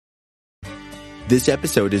This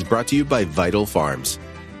episode is brought to you by Vital Farms.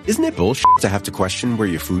 Isn't it bullshit to have to question where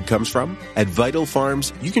your food comes from? At Vital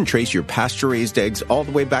Farms, you can trace your pasture-raised eggs all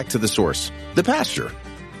the way back to the source, the pasture.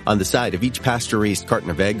 On the side of each pasture-raised carton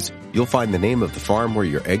of eggs, you'll find the name of the farm where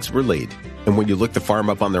your eggs were laid. And when you look the farm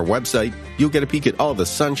up on their website, you'll get a peek at all the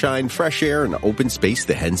sunshine, fresh air, and open space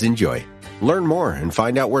the hens enjoy. Learn more and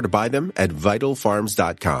find out where to buy them at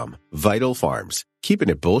vitalfarms.com. Vital Farms, keeping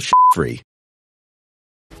it bullshit-free.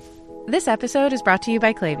 This episode is brought to you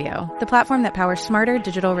by Klaviyo, the platform that powers smarter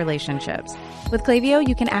digital relationships. With Klaviyo,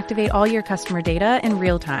 you can activate all your customer data in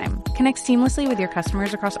real time, connect seamlessly with your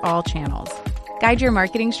customers across all channels, guide your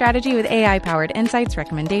marketing strategy with AI-powered insights,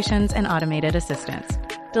 recommendations, and automated assistance.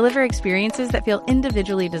 Deliver experiences that feel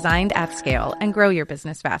individually designed at scale and grow your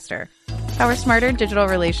business faster. Power smarter digital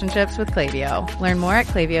relationships with Klaviyo. Learn more at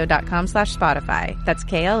klaviyo.com/Spotify. That's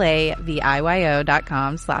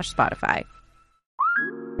KLAVIYO.com/Spotify.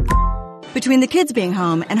 Between the kids being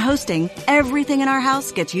home and hosting, everything in our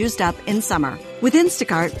house gets used up in summer. With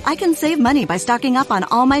Instacart, I can save money by stocking up on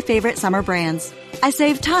all my favorite summer brands. I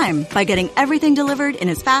save time by getting everything delivered in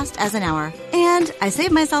as fast as an hour. And I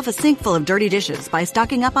save myself a sink full of dirty dishes by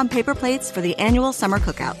stocking up on paper plates for the annual summer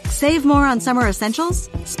cookout. Save more on summer essentials?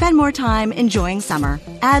 Spend more time enjoying summer.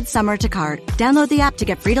 Add summer to cart. Download the app to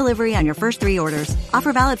get free delivery on your first 3 orders.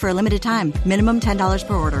 Offer valid for a limited time. Minimum $10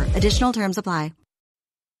 per order. Additional terms apply.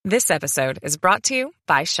 This episode is brought to you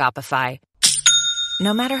by Shopify.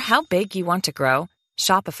 No matter how big you want to grow,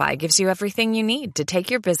 Shopify gives you everything you need to take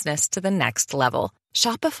your business to the next level.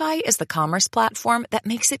 Shopify is the commerce platform that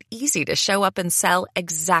makes it easy to show up and sell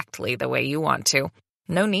exactly the way you want to.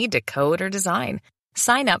 No need to code or design.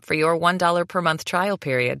 Sign up for your $1 per month trial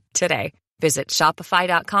period today. Visit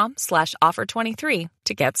shopify.com/offer23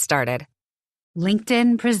 to get started.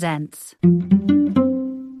 LinkedIn presents.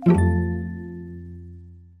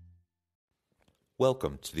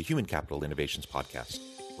 Welcome to the Human Capital Innovations Podcast.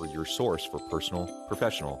 We're your source for personal,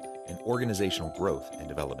 professional, and organizational growth and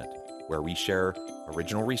development, where we share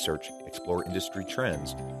original research, explore industry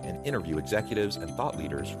trends, and interview executives and thought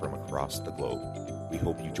leaders from across the globe. We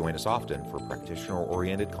hope you join us often for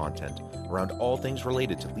practitioner-oriented content around all things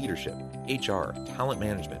related to leadership, HR, talent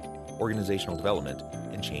management, organizational development,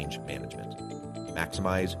 and change management.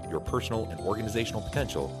 Maximize your personal and organizational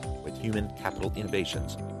potential with Human Capital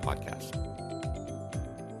Innovations Podcast.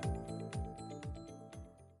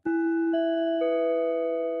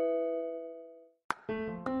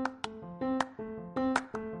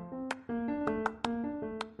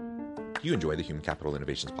 If you enjoy the Human Capital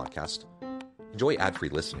Innovations Podcast, enjoy ad-free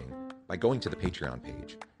listening by going to the Patreon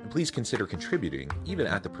page, and please consider contributing even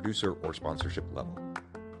at the producer or sponsorship level.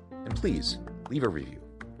 And please leave a review.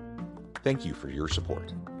 Thank you for your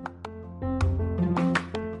support.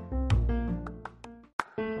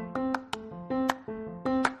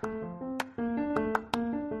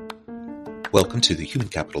 Welcome to the Human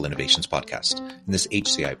Capital Innovations Podcast. In this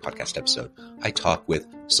HCI podcast episode, I talk with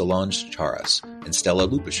Solange Charas and Stela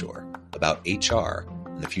Lupushor about HR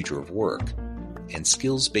and the future of work and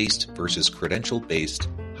skills-based versus credential-based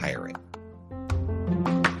hiring.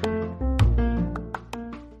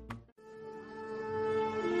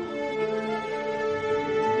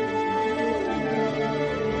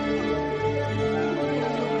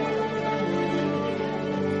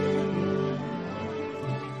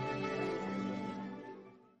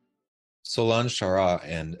 Solange Charas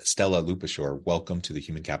and Stela Lupushor, welcome to the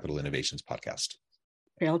Human Capital Innovations Podcast.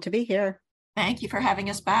 Thrilled to be here. Thank you for having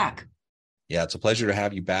us back. Yeah, it's a pleasure to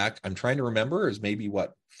have you back. I'm trying to remember, it was maybe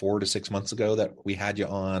 4 to 6 months ago that we had you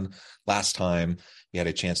on last time. We had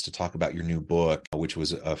a chance to talk about your new book, which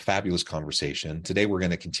was a fabulous conversation. Today, we're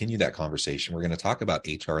going to continue that conversation. We're going to talk about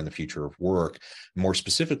HR and the future of work, more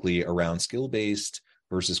specifically around skill-based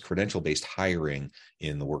versus credential-based hiring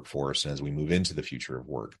in the workforce and as we move into the future of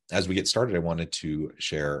work. As we get started, I wanted to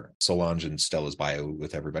share Solange and Stela's bio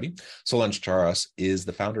with everybody. Solange Charas is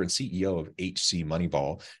the founder and CEO of HC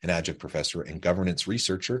Moneyball, an adjunct professor and governance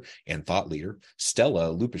researcher and thought leader.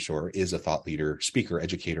 Stela Lupushor is a thought leader, speaker,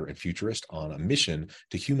 educator, and futurist on a mission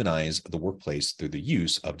to humanize the workplace through the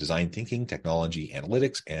use of design thinking, technology,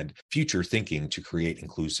 analytics, and future thinking to create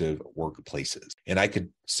inclusive workplaces. And I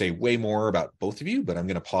could say way more about both of you, but I'm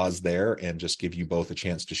going to pause there and just give you both a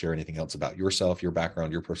chance to share anything else about yourself, your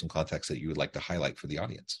background, your personal context that you would like to highlight for the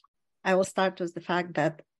audience. I will start with the fact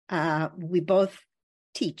that we both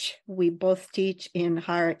teach. We both teach in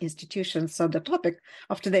higher institutions. So the topic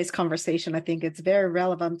of today's conversation, I think it's very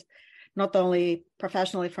relevant, not only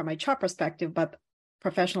professionally from a HR perspective, but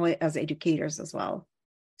professionally as educators as well.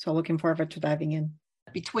 So looking forward to diving in.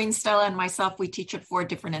 Between Stella and myself, we teach at 4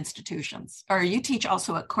 different institutions, or you teach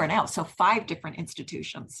also at Cornell, so 5 different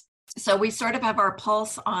institutions. So we sort of have our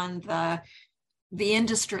pulse on the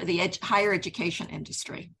industry, the higher education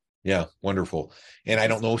industry. Yeah, wonderful. And I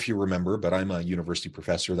don't know if you remember, but I'm a university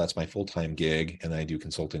professor. That's my full-time gig, and I do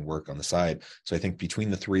consulting work on the side. So I think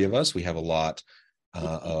between the 3 of us, we have a lot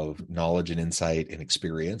of knowledge and insight and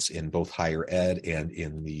experience in both higher ed and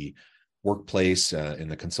in the workplace, in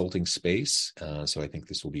the consulting space. So I think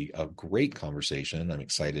this will be a great conversation. I'm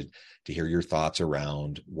excited to hear your thoughts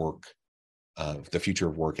around work, the future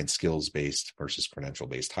of work and skills-based versus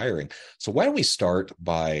credential-based hiring. So why don't we start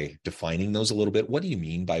by defining those a little bit? What do you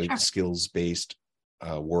mean by skills-based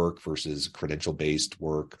work versus credential-based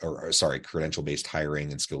work, or credential-based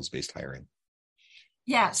hiring and skills-based hiring?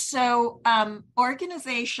 Yeah, so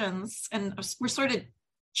organizations, and we're sort of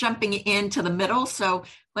jumping into the middle. So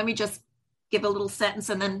let me just give a little sentence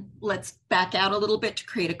and then let's back out a little bit to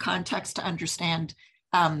create a context to understand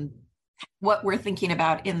what we're thinking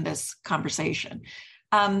about in this conversation.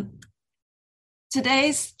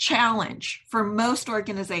 Today's challenge for most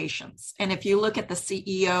organizations, and if you look at the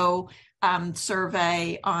CEO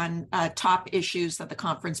survey on top issues that the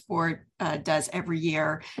conference board does every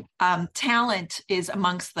year, talent is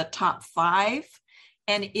amongst the top 5.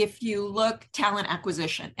 And if you look, talent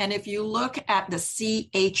acquisition, and if you look at the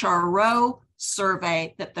CHRO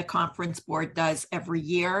survey that the conference board does every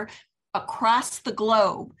year, across the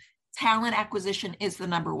globe, talent acquisition is the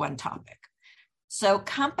number 1 topic. So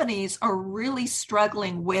companies are really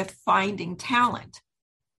struggling with finding talent.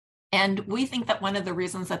 And we think that one of the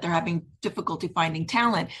reasons that they're having difficulty finding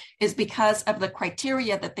talent is because of the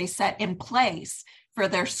criteria that they set in place for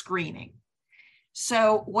their screening.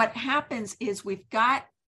 So what happens is we've got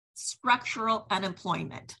structural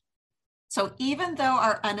unemployment. So even though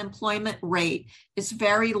our unemployment rate is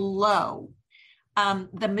very low,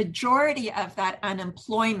 the majority of that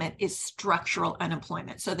unemployment is structural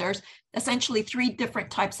unemployment. So there's essentially 3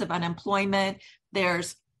 different types of unemployment.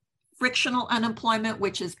 There's frictional unemployment,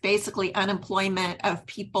 which is basically unemployment of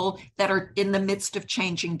people that are in the midst of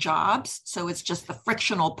changing jobs. So it's just the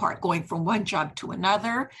frictional part going from one job to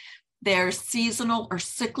another. There's seasonal or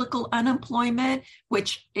cyclical unemployment,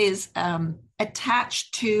 which is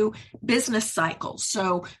attached to business cycles.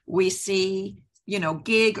 So we see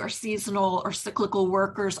gig or seasonal or cyclical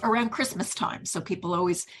workers around Christmas time. So people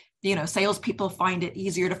always, salespeople find it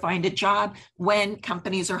easier to find a job when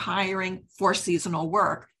companies are hiring for seasonal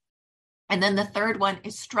work. And then the third one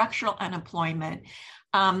is structural unemployment.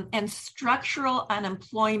 And structural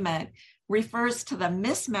unemployment refers to the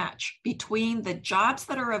mismatch between the jobs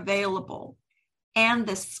that are available and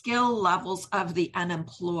the skill levels of the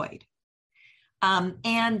unemployed.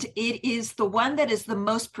 And it is the one that is the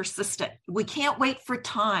most persistent. We can't wait for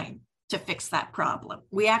time to fix that problem.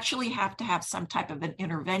 We actually have to have some type of an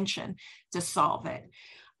intervention to solve it.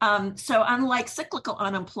 So unlike cyclical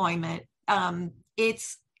unemployment,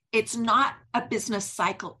 it's not a business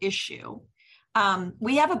cycle issue.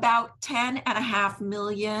 We have about 10.5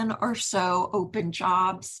 million or so open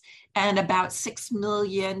jobs and about 6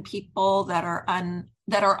 million people that are on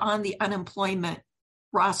the unemployment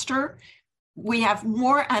roster. We have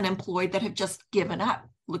more unemployed that have just given up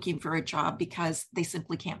looking for a job because they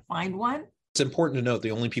simply can't find one. It's important to note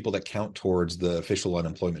the only people that count towards the official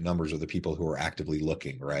unemployment numbers are the people who are actively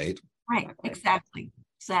looking, right? Right, exactly.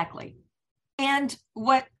 And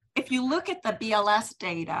if you look at the BLS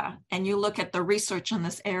data and you look at the research in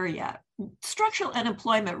this area, structural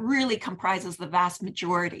unemployment really comprises the vast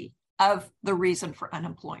majority of the reason for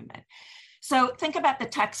unemployment. So think about the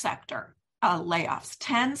tech sector. Layoffs.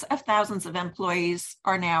 Tens of thousands of employees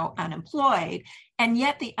are now unemployed, and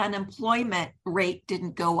yet the unemployment rate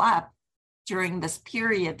didn't go up during this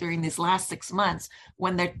period, during these last 6 months,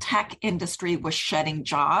 when the tech industry was shedding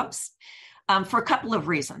jobs, for a couple of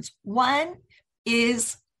reasons. One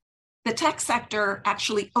is the tech sector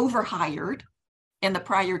actually overhired in the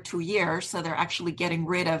prior 2 years, so they're actually getting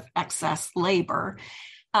rid of excess labor.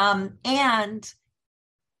 And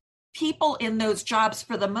people in those jobs,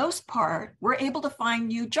 for the most part, were able to find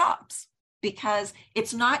new jobs because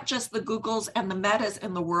it's not just the Googles and the Metas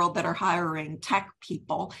in the world that are hiring tech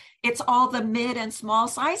people. It's all the mid and small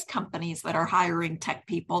size companies that are hiring tech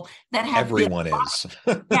people that have everyone is.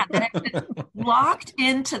 That have been locked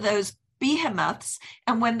into those behemoths.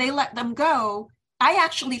 And when they let them go, I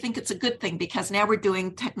actually think it's a good thing because now we're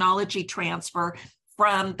doing technology transfer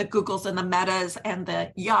from the Googles and the Metas and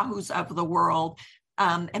the Yahoos of the world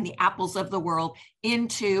and the Apples of the world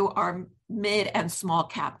into our mid and small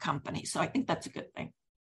cap companies. So I think that's a good thing.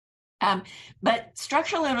 But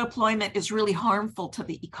structural unemployment is really harmful to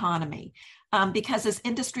the economy because as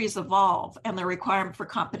industries evolve and the requirement for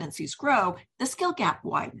competencies grow, the skill gap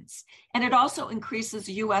widens. And it also increases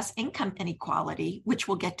U.S. income inequality, which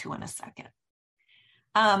we'll get to in a second.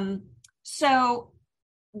 So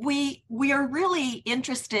we are really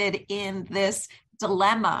interested in this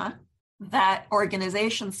dilemma that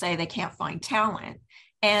organizations say they can't find talent.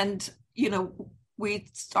 And, we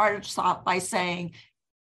started off by saying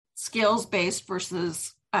skills-based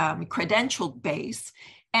versus credential-based.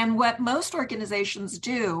 And what most organizations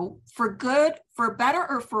do, for good, for better,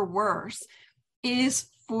 or for worse, is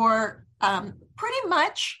for pretty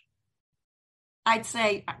much, I'd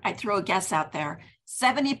say, I'd throw a guess out there,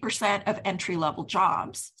 70% of entry-level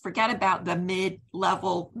jobs, forget about the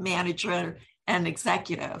mid-level manager and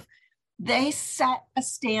executive, they set a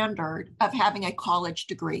standard of having a college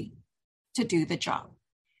degree to do the job.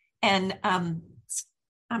 And I'm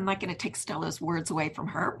not going to take Stela's words away from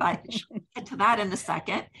her, but she'll get to that in a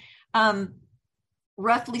second.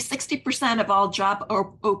 Roughly 60% of all job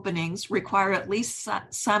openings require at least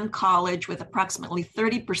some college, with approximately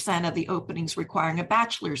 30% of the openings requiring a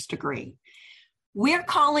bachelor's degree. We're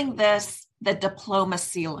calling this the diploma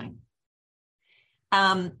ceiling.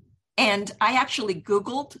 And I actually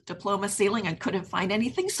Googled diploma ceiling and couldn't find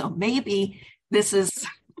anything. So maybe this is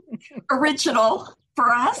original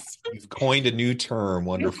for us. You've coined a new term.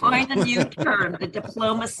 Wonderful. You've coined a new term, the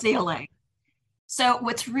diploma ceiling. So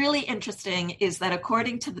what's really interesting is that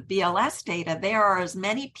according to the BLS data, there are as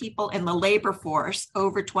many people in the labor force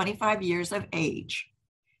over 25 years of age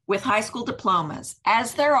with high school diplomas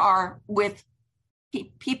as there are with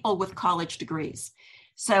people with college degrees.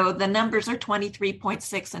 So the numbers are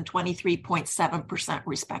 23.6 and 23.7%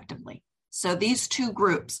 respectively. So these two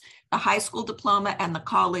groups, the high school diploma and the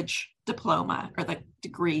college diploma or the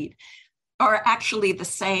degree, are actually the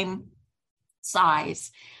same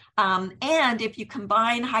size. And if you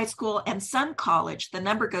combine high school and some college, the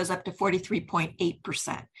number goes up to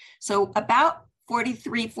 43.8%. So about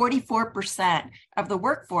 44% of the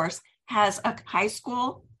workforce has a high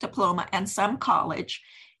school diploma and some college.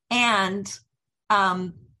 And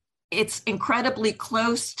it's incredibly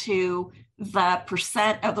close to the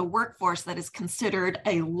percent of the workforce that is considered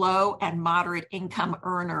a low and moderate income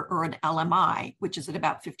earner, or an LMI, which is at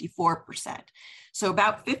about 54%. So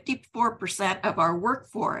about 54% of our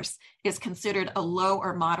workforce is considered a low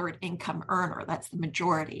or moderate income earner. That's the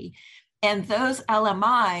majority. And those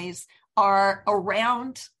LMIs are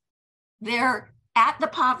around, they're at the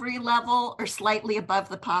poverty level or slightly above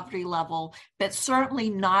the poverty level, but certainly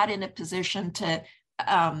not in a position to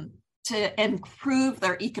improve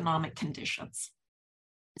their economic conditions.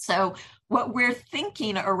 So what we're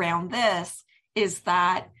thinking around this is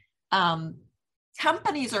that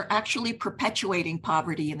companies are actually perpetuating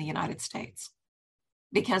poverty in the United States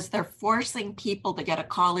because they're forcing people to get a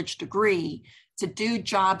college degree to do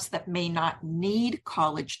jobs that may not need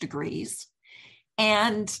college degrees.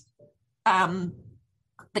 And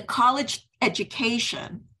the college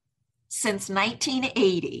education since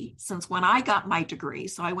 1980, since when I got my degree,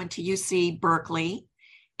 so I went to UC Berkeley,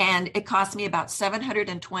 and it cost me about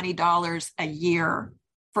 $720 a year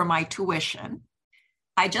for my tuition.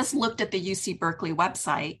 I just looked at the UC Berkeley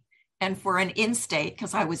website, and for an in-state,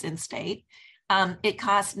 because I was in-state, it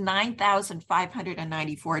cost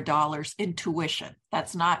 $9,594 in tuition.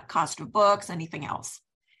 That's not cost of books, anything else.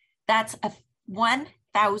 That's a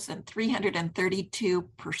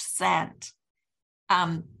 1,332%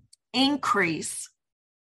 increase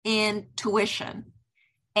in tuition,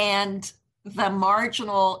 and the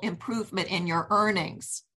marginal improvement in your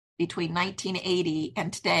earnings between 1980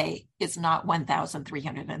 and today is not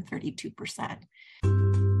 1,332%.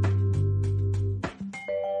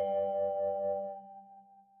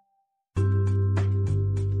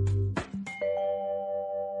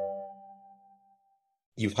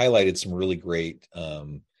 You've highlighted some really great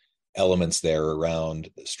elements there around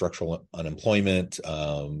structural unemployment,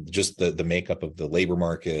 just the makeup of the labor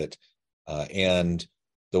market, and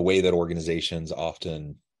the way that organizations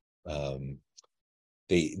often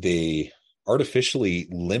they artificially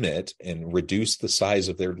limit and reduce the size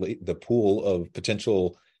of the pool of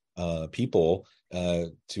potential people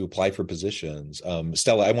to apply for positions.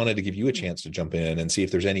 Stela, I wanted to give you a chance to jump in and see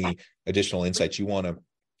if there's any additional insights you want to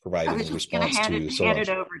provide in response to Solange. Hand it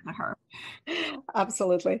over to her.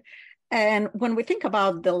 Absolutely. And when we think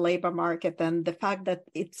about the labor market and the fact that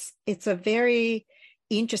it's a very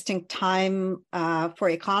interesting time for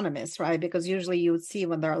economists, right? Because usually you would see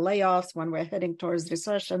when there are layoffs, when we're heading towards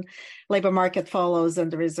recession, labor market follows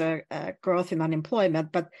and there is a growth in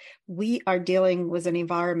unemployment. But we are dealing with an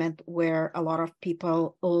environment where a lot of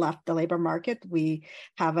people left the labor market. We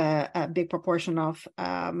have a big proportion of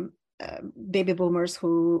baby boomers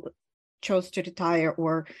who chose to retire,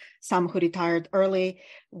 or some who retired early.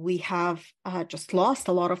 We have just lost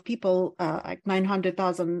a lot of people, like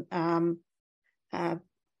 900,000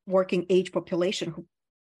 working age population who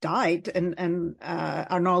died and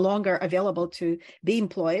are no longer available to be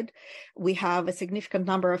employed. We have a significant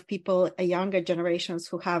number of people, younger generations,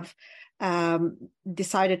 who have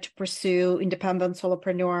decided to pursue independent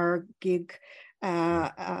solopreneur gig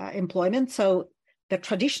employment. So the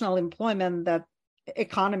traditional employment that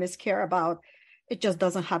economists care about, it just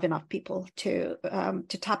doesn't have enough people to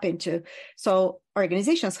tap into. So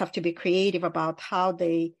organizations have to be creative about how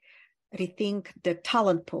they rethink the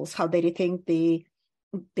talent pools, how they rethink the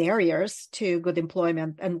barriers to good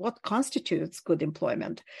employment and what constitutes good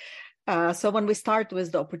employment. So when we start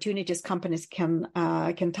with the opportunities companies can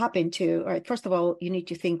tap into, right, first of all, you need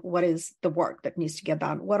to think, what is the work that needs to get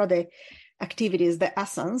done? What are the activities, the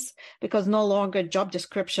essence? Because no longer job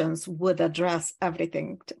descriptions would address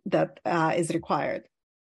everything that is required.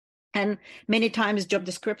 And many times job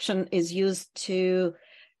description is used to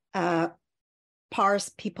parse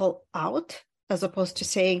people out, as opposed to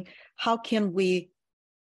saying, how can we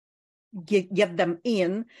get them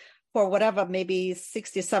in for whatever, maybe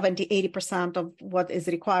 60, 70, 80% of what is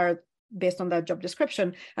required based on that job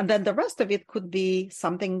description. And then the rest of it could be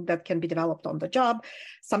something that can be developed on the job,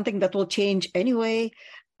 something that will change anyway,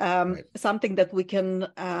 right. Something that we can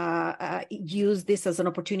use this as an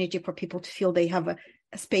opportunity for people to feel they have a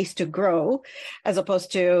space to grow, as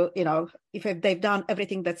opposed to, if they've done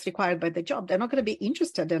everything that's required by the job, they're not going to be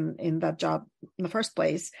interested in that job in the first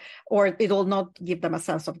place, or it will not give them a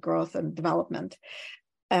sense of growth and development.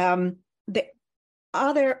 The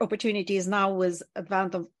other opportunities now, with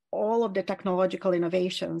advent of all of the technological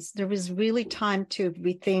innovations, there is really time to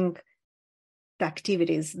rethink the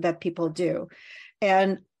activities that people do.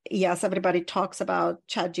 And yes, everybody talks about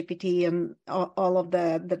ChatGPT and all of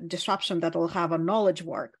the disruption that will have on knowledge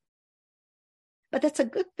work. But that's a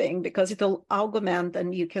good thing, because it'll augment,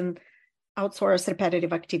 and you can outsource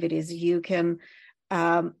repetitive activities. You can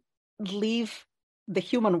leave the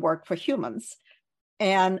human work for humans.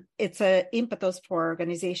 And it's an impetus for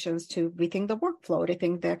organizations to rethink the workflow,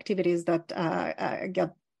 rethink the activities that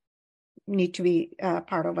need to be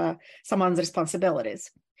part of someone's responsibilities.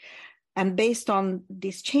 And based on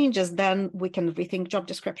these changes, then we can rethink job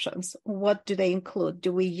descriptions. What do they include?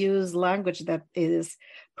 Do we use language that is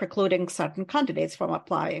precluding certain candidates from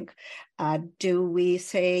applying? Do we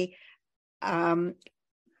say, credential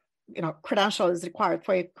is required,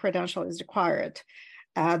 for a credential is required?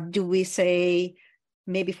 Do we say,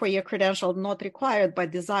 maybe for your credential, not required,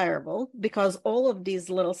 but desirable? Because all of these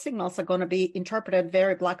little signals are going to be interpreted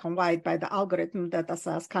very black and white by the algorithm that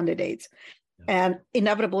assess candidates. And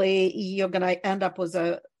inevitably, you're going to end up with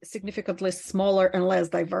a significantly smaller and less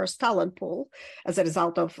diverse talent pool as a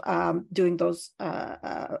result of doing those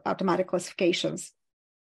automatic classifications.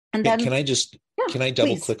 And then, can I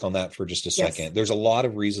double please. click on that for just a second? Yes. There's a lot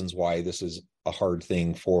of reasons why this is a hard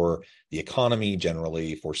thing for the economy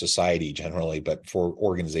generally, for society generally, but for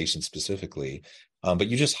organizations specifically. But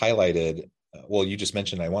you just highlighted, you just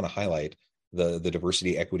mentioned, I want to highlight the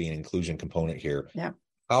diversity, equity, and inclusion component here. Yeah.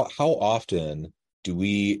 How often do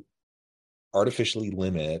we artificially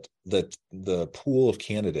limit the pool of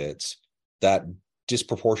candidates that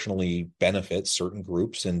disproportionately benefit certain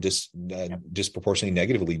groups and disproportionately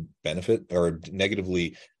negatively benefit or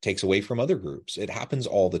negatively takes away from other groups? It happens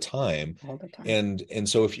all the time. And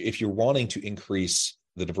so if you're wanting to increase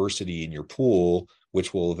the diversity in your pool,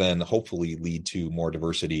 which will then hopefully lead to more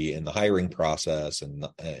diversity in the hiring process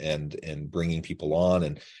and bringing people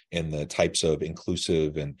on and the types of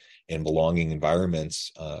inclusive and belonging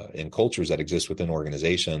environments and cultures that exist within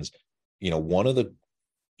organizations, one of the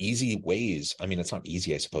easy ways, it's not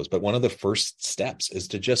easy, I suppose, but one of the first steps is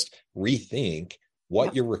to just rethink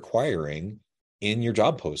what you're requiring in your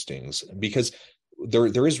job postings, because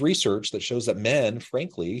there is research that shows that men,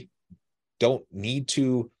 frankly, don't need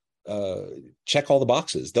to check all the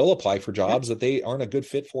boxes. They'll apply for jobs that they aren't a good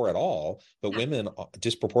fit for at all. But women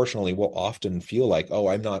disproportionately will often feel like, oh,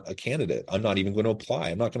 I'm not a candidate. I'm not even going to apply.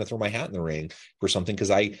 I'm not going to throw my hat in the ring for something because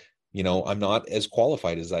I'm not as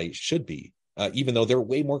qualified as I should be. Even though they're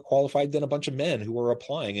way more qualified than a bunch of men who are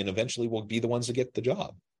applying and eventually will be the ones to get the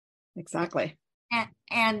job. Exactly.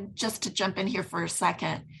 And just to jump in here for a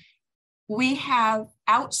second, we have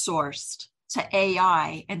outsourced to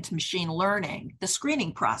AI and to machine learning, the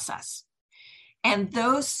screening process. And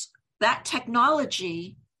that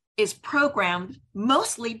technology is programmed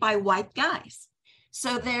mostly by white guys.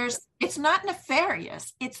 So it's not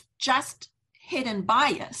nefarious, it's just hidden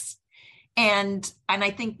bias. And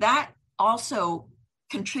I think that also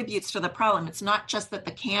contributes to the problem. It's not just that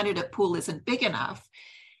the candidate pool isn't big enough,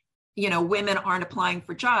 women aren't applying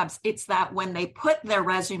for jobs. It's that when they put their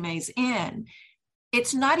resumes in,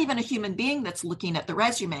 it's not even a human being that's looking at the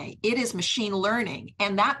resume. It is machine learning.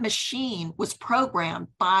 And that machine was programmed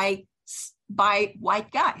by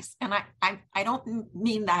white guys. And I don't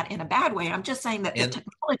mean that in a bad way. I'm just saying that the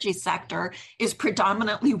technology sector is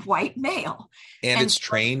predominantly white male. And it's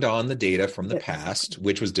trained on the data from the past,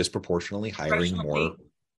 which was disproportionately hiring more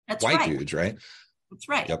white dudes, right? That's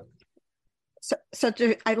right. Yep.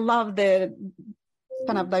 I love the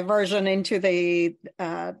kind of diversion into the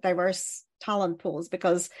diverse talent pools,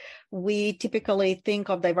 because we typically think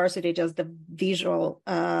of diversity as the visual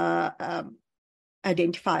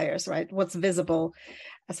identifiers, right? What's visible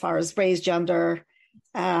as far as race, gender,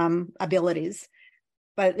 abilities.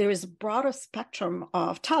 But there is a broader spectrum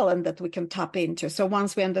of talent that we can tap into. So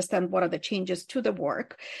once we understand what are the changes to the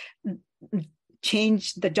work,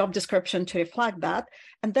 change the job description to reflect that,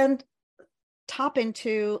 and then tap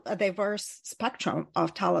into a diverse spectrum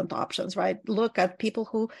of talent options, right? Look at people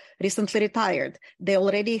who recently retired. They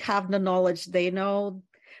already have the knowledge. They know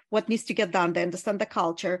what needs to get done. They understand the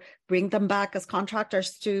culture. Bring them back as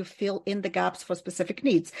contractors to fill in the gaps for specific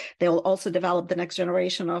needs. They will also develop the next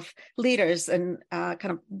generation of leaders and kind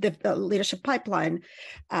of the leadership pipeline.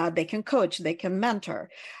 They can coach. They can mentor.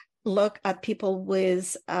 Look at people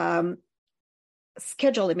with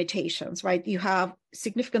schedule limitations, right? You have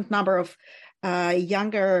significant number of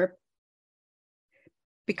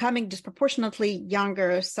becoming disproportionately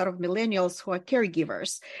younger set of millennials who are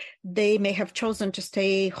caregivers. They may have chosen to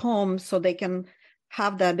stay home so they can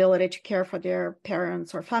have the ability to care for their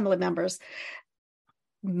parents or family members.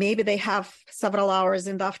 Maybe they have several hours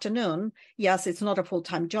in the afternoon. Yes, it's not a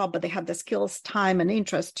full-time job, but they have the skills, time, and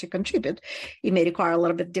interest to contribute. It may require a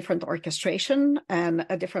little bit different orchestration and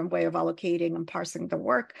a different way of allocating and parsing the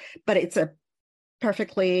work, but it's a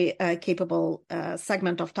perfectly capable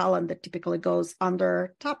segment of talent that typically goes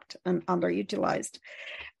under-tapped and underutilized.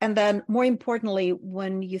 And then more importantly,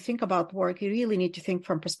 when you think about work, you really need to think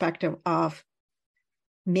from perspective of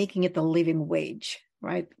making it a living wage,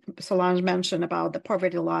 right? Solange mentioned about the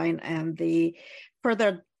poverty line, and the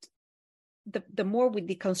more we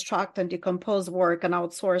deconstruct and decompose work and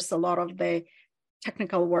outsource a lot of the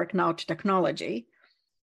technical work now to technology,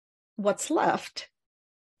 what's left,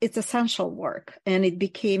 it's essential work. And it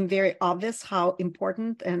became very obvious how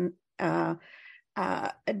important and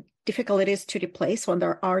difficult it is to replace when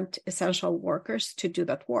there aren't essential workers to do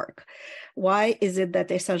that work. Why is it that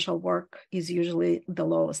essential work is usually the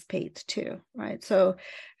lowest paid too, right? So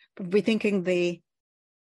rethinking the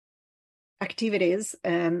activities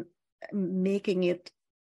and making it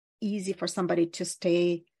easy for somebody to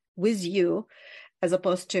stay with you, as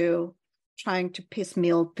opposed to trying to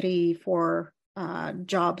piecemeal 3-4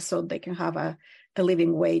 jobs so they can have a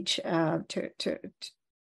living wage to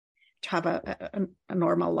have a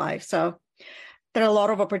normal life. So there are a lot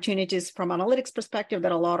of opportunities from analytics perspective.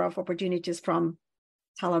 There are a lot of opportunities from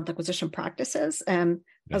talent acquisition practices, and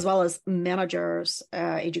as well as managers'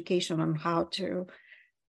 education on how to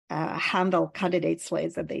handle candidate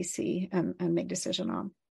slates that they see and make decision on.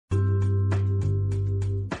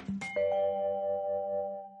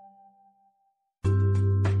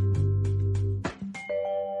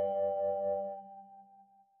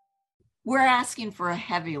 We're asking for a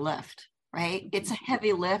heavy lift, right? It's a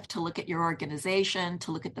heavy lift to look at your organization,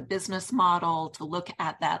 to look at the business model, to look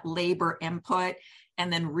at that labor input,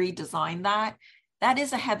 and then redesign that. That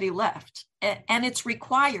is a heavy lift. And it's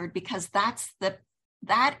required because that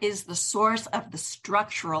is the source of the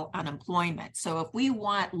structural unemployment. So if we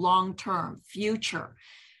want long-term future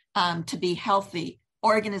to be healthy,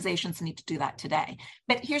 organizations need to do that today.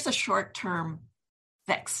 But here's a short-term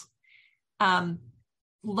fix.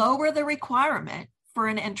 Lower the requirement for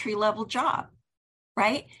an entry-level job,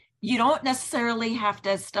 right? You don't necessarily have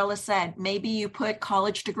to, as Stela said, maybe you put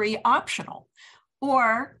college degree optional,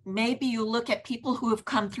 or maybe you look at people who have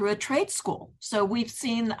come through a trade school. So we've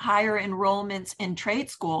seen higher enrollments in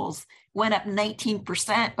trade schools went up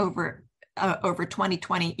 19% over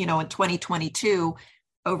 2020, in 2022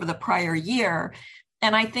 over the prior year.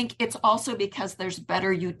 And I think it's also because there's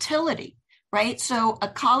better utility, right? So a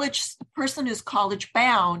person who's college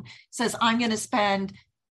bound says, I'm going to spend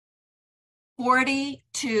 $40,000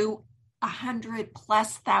 to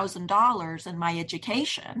 $100,000+ in my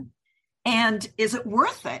education. And is it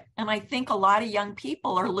worth it? And I think a lot of young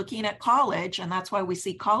people are looking at college, and that's why we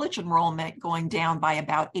see college enrollment going down by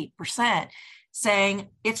about 8%, saying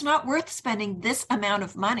it's not worth spending this amount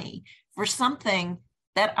of money for something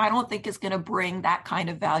that I don't think is going to bring that kind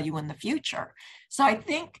of value in the future. So I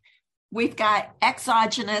think we've got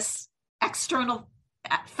exogenous, external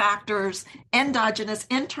factors, endogenous,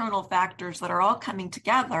 internal factors that are all coming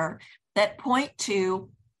together that point to,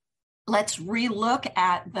 let's relook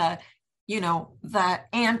at the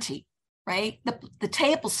ante, right? The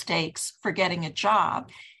table stakes for getting a job.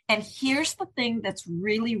 And here's the thing that's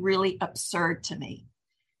really, really absurd to me.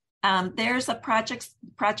 There's a project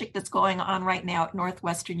that's going on right now at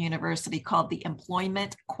Northwestern University called the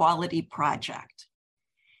Employment Quality Project.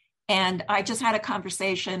 And I just had a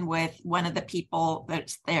conversation with one of the people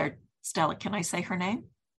that's there. Stella, can I say her name?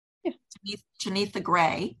 Yeah. Janitha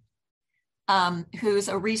Gray, who's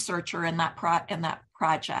a researcher in that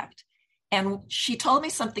project. And she told me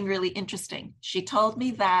something really interesting. She told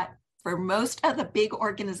me that for most of the big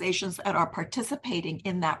organizations that are participating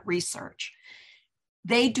in that research,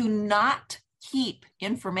 they do not keep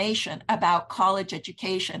information about college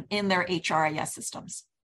education in their HRIS systems.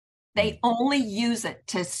 They only use it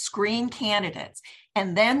to screen candidates.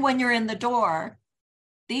 And then when you're in the door,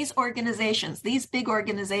 these organizations, these big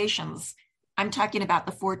organizations, I'm talking about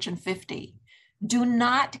the Fortune 50, do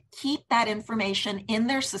not keep that information in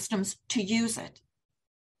their systems to use it.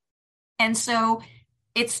 And so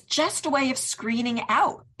it's just a way of screening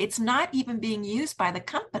out. It's not even being used by the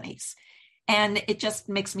companies. And it just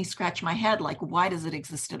makes me scratch my head, like, why does it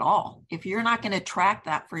exist at all? If you're not going to track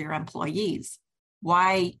that for your employees,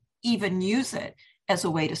 why even use it as a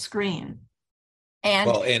way to screen? And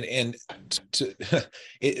well,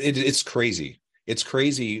 it's crazy. It's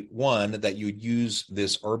crazy, one, that you'd use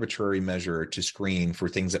this arbitrary measure to screen for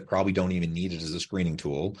things that probably don't even need it as a screening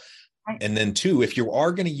tool. Right. And then two, if you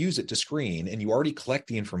are going to use it to screen and you already collect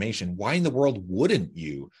the information, why in the world wouldn't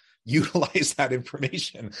you utilize that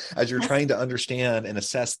information as you're trying to understand and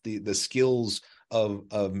assess the skills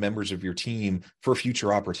of members of your team for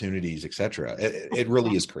future opportunities, et cetera? It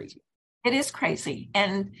really is crazy. It is crazy.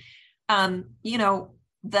 And,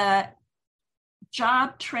 the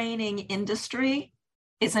job training industry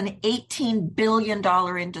is an $18 billion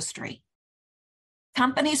industry.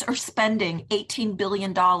 Companies are spending $18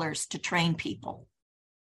 billion to train people.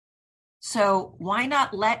 So why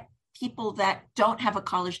not let people that don't have a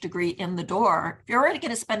college degree in the door, if you're already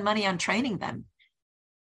going to spend money on training them,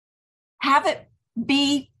 have it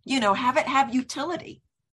be, have it have utility,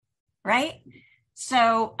 right?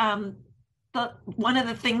 So one of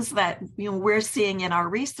the things that we're seeing in our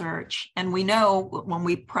research, and we know when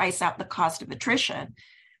we price out the cost of attrition,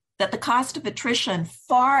 that the cost of attrition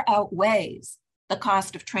far outweighs the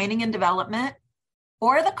cost of training and development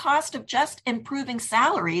or the cost of just improving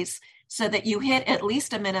salaries so that you hit at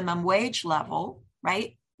least a minimum wage level,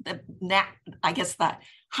 right? I guess the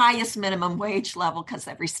highest minimum wage level, because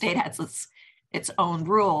every state has its own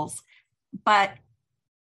rules. But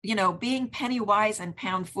being penny wise and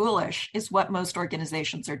pound foolish is what most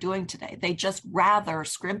organizations are doing today. They just rather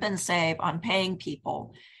scrimp and save on paying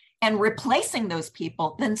people and replacing those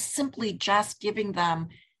people than simply just giving them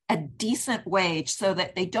a decent wage so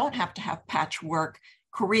that they don't have to have patchwork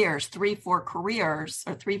careers, 3-4 careers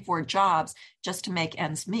or 3-4 jobs just to make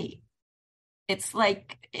ends meet. It's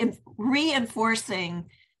like reinforcing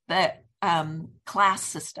the class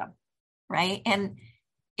system, right? And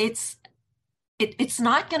it's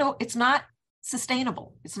not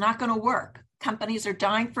sustainable. It's not going to work. Companies are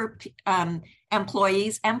dying for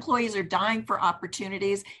employees. Employees are dying for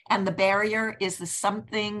opportunities. And the barrier is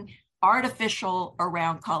something artificial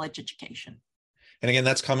around college education. And again,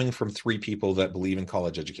 that's coming from 3 people that believe in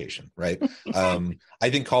college education, right? I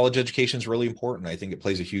think college education is really important. I think it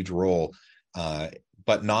plays a huge role,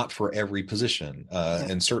 but not for every position,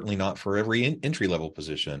 and certainly not for every entry-level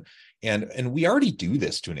position. And we already do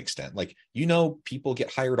this to an extent. Like, people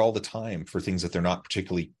get hired all the time for things that they're not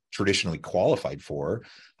particularly traditionally qualified for,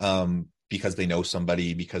 because they know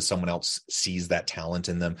somebody, because someone else sees that talent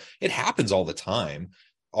in them. It happens all the time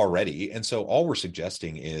already. And so all we're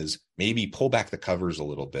suggesting is maybe pull back the covers a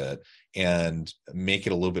little bit and make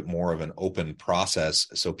it a little bit more of an open process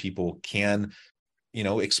so people can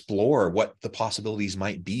explore what the possibilities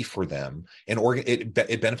might be for them. And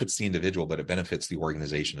it benefits the individual, but it benefits the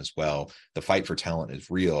organization as well. The fight for talent is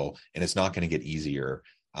real, and it's not going to get easier.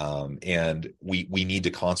 And we need to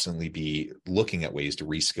constantly be looking at ways to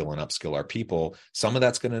reskill and upskill our people. Some of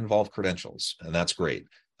that's going to involve credentials, and that's great,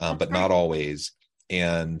 but not always.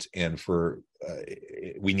 And for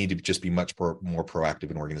we need to just be much more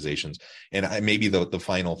proactive in organizations. And maybe the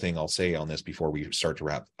final thing I'll say on this before we start to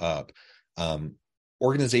wrap up,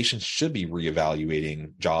 organizations should be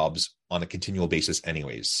reevaluating jobs on a continual basis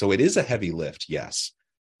anyways. So it is a heavy lift, yes.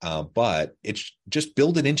 But it's just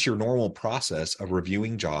build it into your normal process of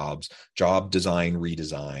reviewing jobs, job design,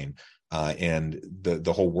 redesign, and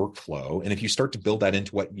the whole workflow. And if you start to build that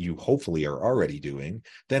into what you hopefully are already doing,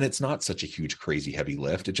 then it's not such a huge, crazy, heavy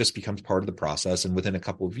lift. It just becomes part of the process. And within a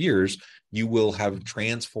couple of years, you will have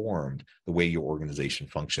transformed the way your organization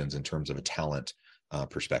functions in terms of a talent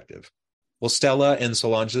perspective. Well, Stela and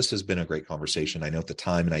Solange, this has been a great conversation. I know at the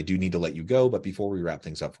time, and I do need to let you go, but before we wrap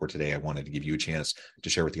things up for today, I wanted to give you a chance to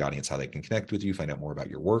share with the audience how they can connect with you, find out more about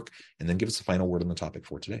your work, and then give us a final word on the topic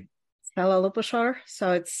for today. Stela Lupushor.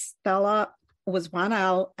 So it's Stela with one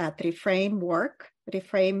L at reframe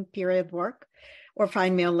period work, or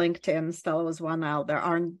find me on LinkedIn, Stela with one L. There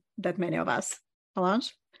aren't that many of us.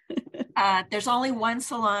 Solange? There's only one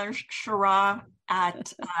Solange Charas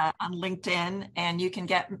on LinkedIn, and you can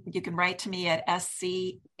write to me at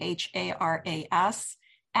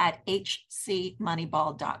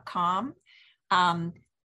SCHARAS@hcmoneyball.com.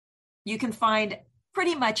 You can find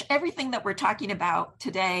pretty much everything that we're talking about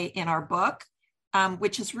today in our book,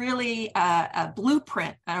 which is really a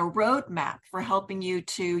blueprint, a roadmap for helping you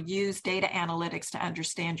to use data analytics to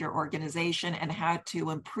understand your organization and how to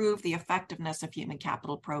improve the effectiveness of human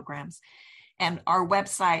capital programs. And our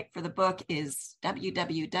website for the book is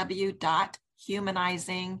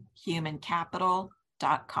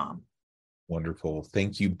www.humanizinghumancapital.com. Wonderful.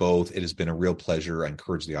 Thank you both. It has been a real pleasure. I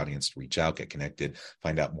encourage the audience to reach out, get connected,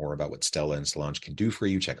 find out more about what Stela and Solange can do for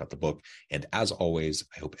you. Check out the book. And as always,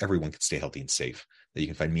 I hope everyone can stay healthy and safe, that you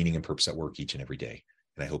can find meaning and purpose at work each and every day.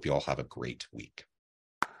 And I hope you all have a great week.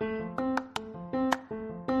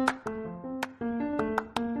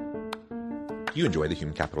 Do you enjoy the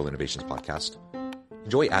Human Capital Innovations podcast?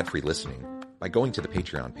 Enjoy ad-free listening by going to the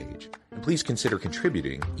Patreon page. And please consider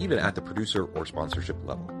contributing even at the producer or sponsorship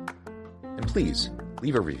level. And please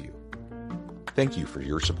leave a review. Thank you for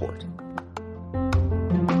your support.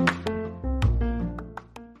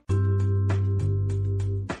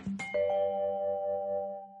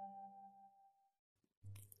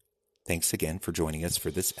 Thanks again for joining us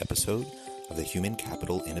for this episode of the Human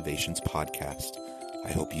Capital Innovations podcast.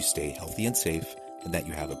 I hope you stay healthy and safe and that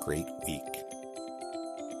you have a great week.